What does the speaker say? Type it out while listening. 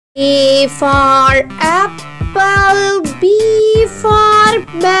A for apple, B for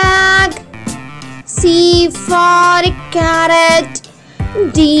bag, C for carrot,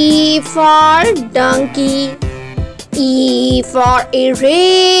 D for donkey, E for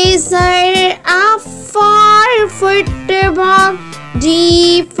eraser, F for football,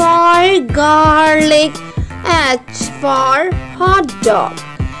 G for garlic, H for hot dog,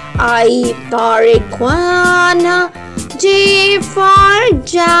 I for iguana, J for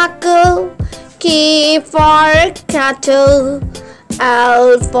jackal, K for cattle,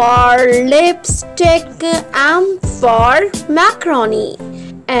 L for lipstick, M for macaroni,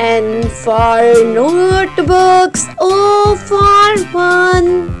 N for notebooks, O for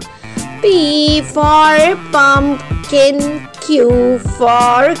one, P for pumpkin, Q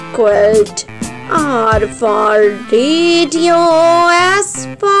for quilt, R for radio, S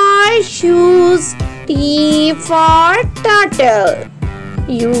for shoes, T for turtle,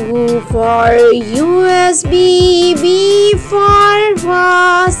 U for USB, V for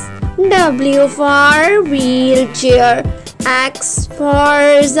vase, W for wheelchair, X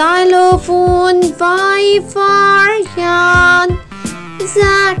for xylophone, Y for yarn, Z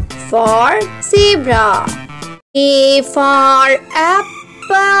for zebra. A for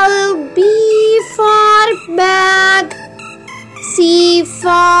apple, B for bag, C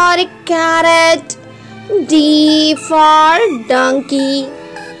for carrot, D for donkey,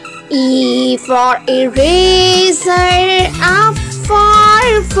 E for eraser, F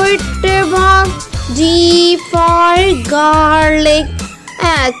for football, G for garlic,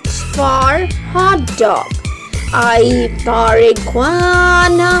 H for hot dog, I for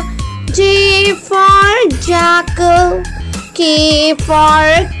iguana, J for jackal, K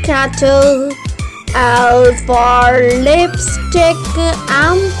for cattle, L for lipstick,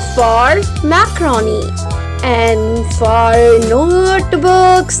 M for macaroni, N for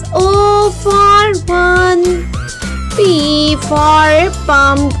notebooks, O for one, P for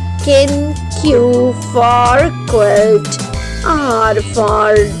pumpkin, Q for quilt, R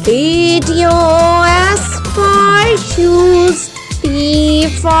for radio, S for shoes, T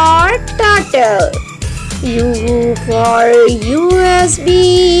for turtle, U for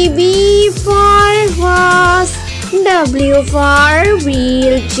USB, V for vase, W for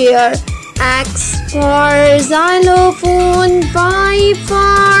wheelchair, X for xylophone, Y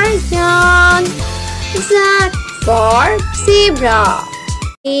for yarn, Z for zebra.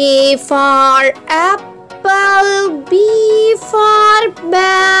 A for apple, B for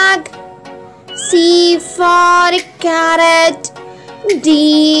bag, C for carrot,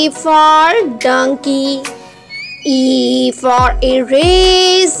 D for donkey, E for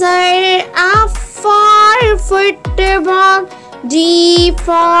eraser, F for football, G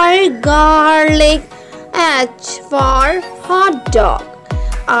for garlic, H for hot dog,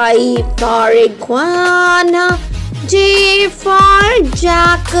 I for iguana, J for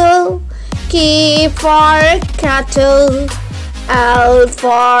jackal, K for cattle, L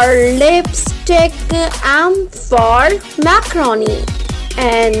for lipstick, M for macaroni,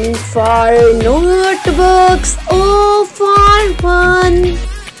 N for notebooks, O for one,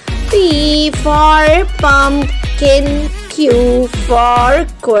 P for pumpkin, Q for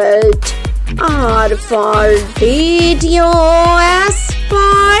quilt, R for radio, S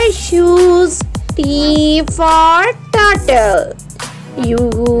for shoes, T for turtle,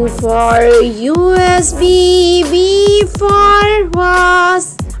 U for USB, V for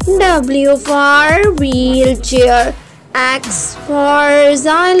vase, W for wheelchair, X for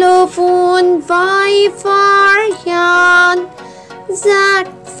xylophone, Y for yarn, Z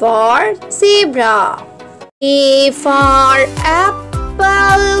for zebra. A for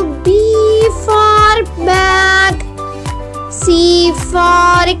apple, B for bag, C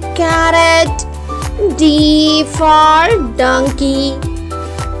for carrot, D for donkey,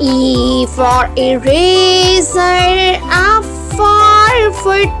 E for eraser, F for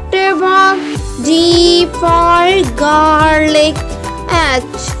football, G for garlic,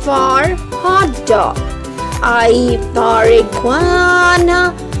 H for hot dog, I for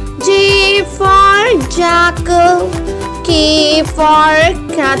iguana, J for jackal, K for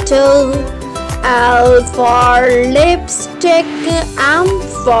cattle, L for lipstick, M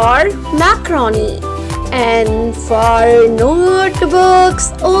for macaroni, N for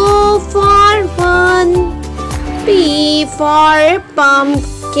notebooks, O for one, P for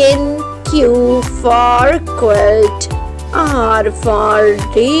pumpkin, Q for quilt, R for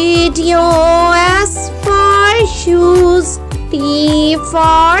radio, S for shoes, T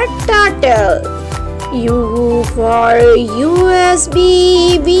for turtle, U for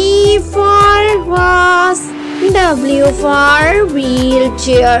USB, V for vase, W for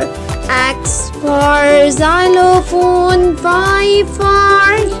wheelchair, X for xylophone, Y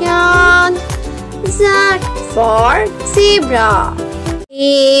for yan, Z for zebra.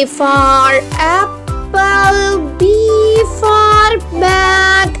 A for apple, B for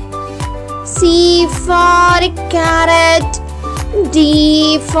bag, C for carrot,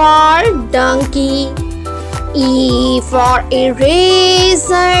 D for donkey, E for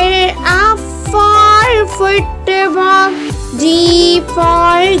eraser, F for football, G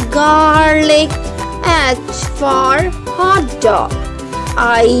for garlic, H for hot dog,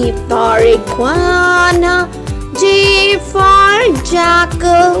 I for iguana, J for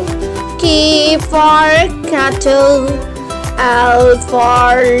jackal, K for cattle, L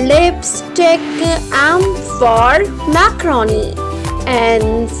for lipstick, M for macaroni,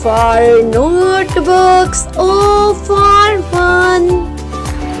 N for notebooks, O for one,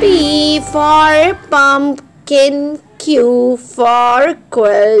 P for pumpkin, Q for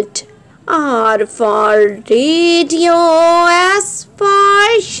quilt, R for radio, S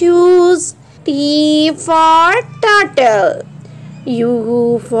for shoes, T for turtle,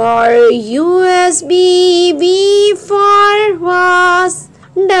 U for USB, V for vase,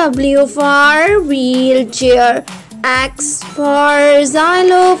 W for wheelchair, X for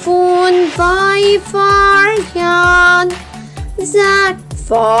xylophone, Y for yan, Z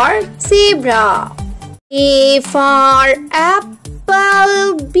for zebra. A for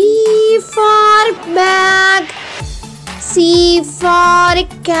apple, B for bag, C for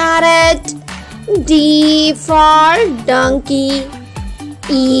carrot, D for donkey,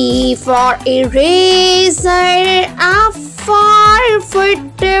 E for eraser, F for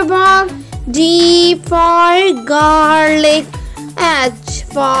football, G for garlic, H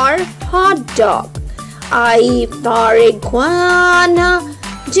for hot dog, I for iguana,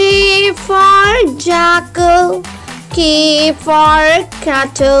 J for jackal, K for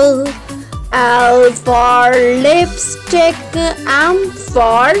cattle, L for lipstick, M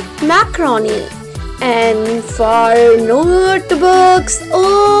for macaroni, N for notebooks,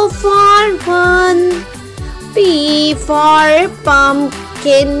 O for one, P for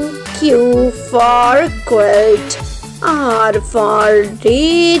pumpkin, Q for quilt, R for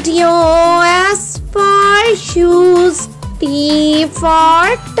radio, S for shoes, T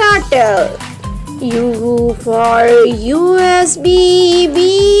for turtle, U for USB,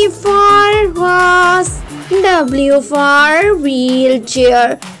 V for vase, W for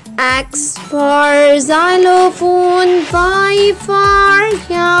wheelchair, X for xylophone, Y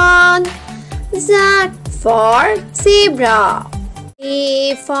for yan, Z for zebra.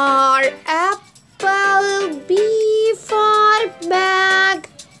 A for apple, B for bag,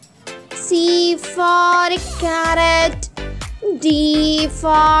 C for carrot, D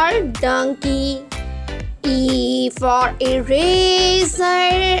for donkey, E for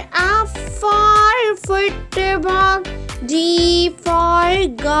eraser, F for football, G for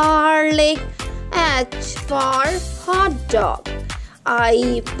garlic, H for hot dog,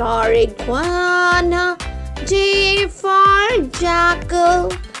 I for iguana, J for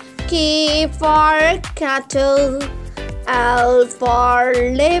jackal, K for cattle, L for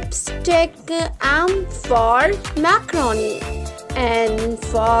lipstick, M for macaroni, N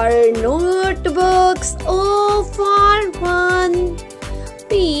for notebooks, O for one,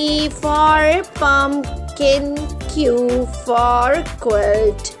 P for pumpkin, Q for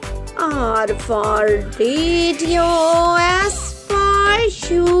quilt, R for radio, S for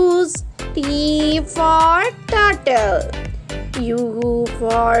shoes, T for turtle, U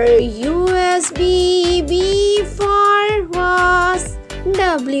for USB, V for vase,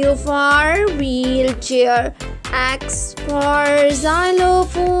 W for wheelchair, X for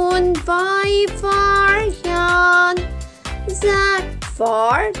xylophone, Y for yan, Z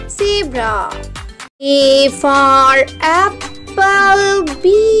for zebra. A for apple,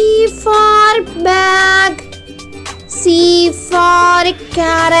 B for bag, C for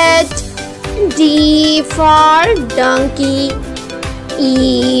carrot, D for donkey,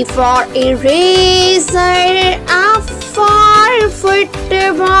 E for eraser, F for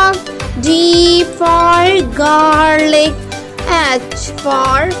football, G for garlic, H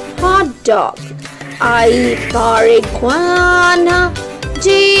for hot dog, I for iguana,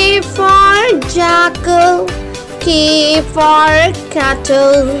 J for jackal, K for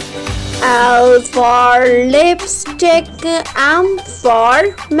cattle, L for lipstick, M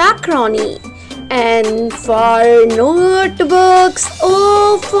for macaroni, N for notebooks,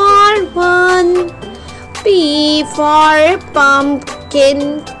 O for one, P for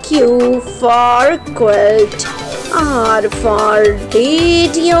pumpkin, Q for quilt, R for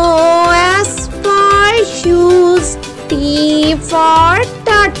radio, S for for shoes. T for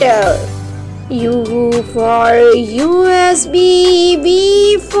turtle. U for USB.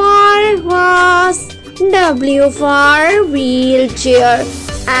 V for vase. W for wheelchair.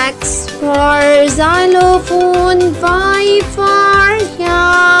 X for xylophone. Y for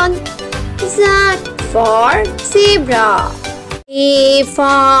yan. Z for zebra. A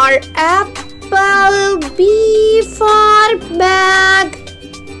for apple. B for bag.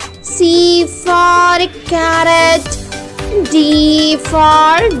 C for carrot. D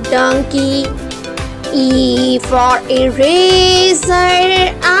for donkey. E for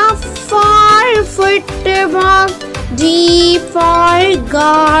eraser. F for football. G for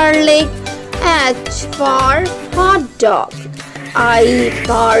garlic. H for hot dog. I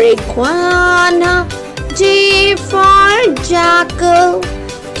for iguana. J for jackal.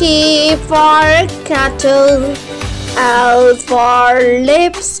 K for cattle. L for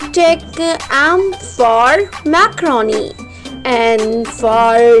lipstick. M for macaroni. N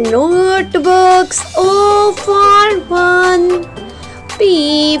for notebooks. O for one.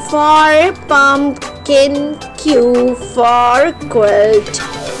 P for pumpkin. Q for quilt.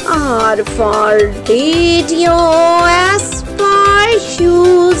 R for radio. S for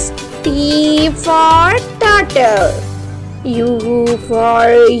shoes. T for turtle. U for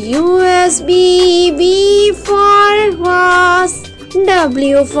USB. V for vase.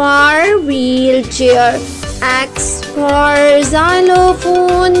 W for wheelchair. X for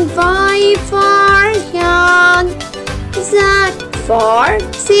xylophone. Y for yan. Z for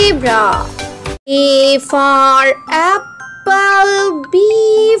zebra. A for apple.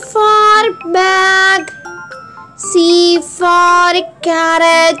 B for bag. C for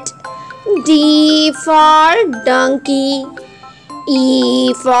carrot. D for donkey.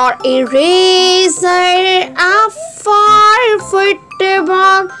 E for eraser. F for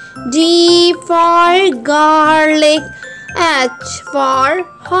football. G for garlic. H for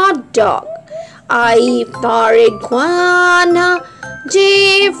hot dog. I for iguana.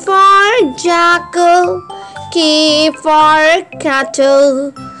 J for jackal. K for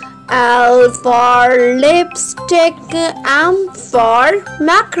cattle. L for lipstick. M for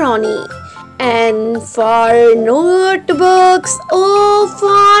macaroni. N for notebooks. O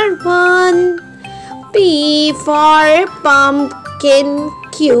for one. P for pumpkin.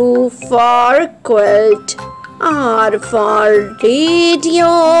 Q for quilt. R for radio.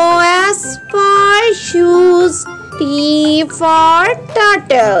 S for shoes. T for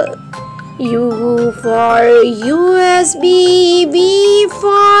turtle. U for USB. V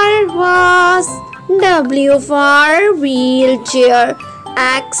for vase. W for wheelchair.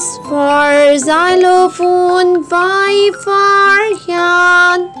 X for xylophone. Y for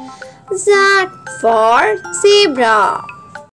yan. Z for zebra.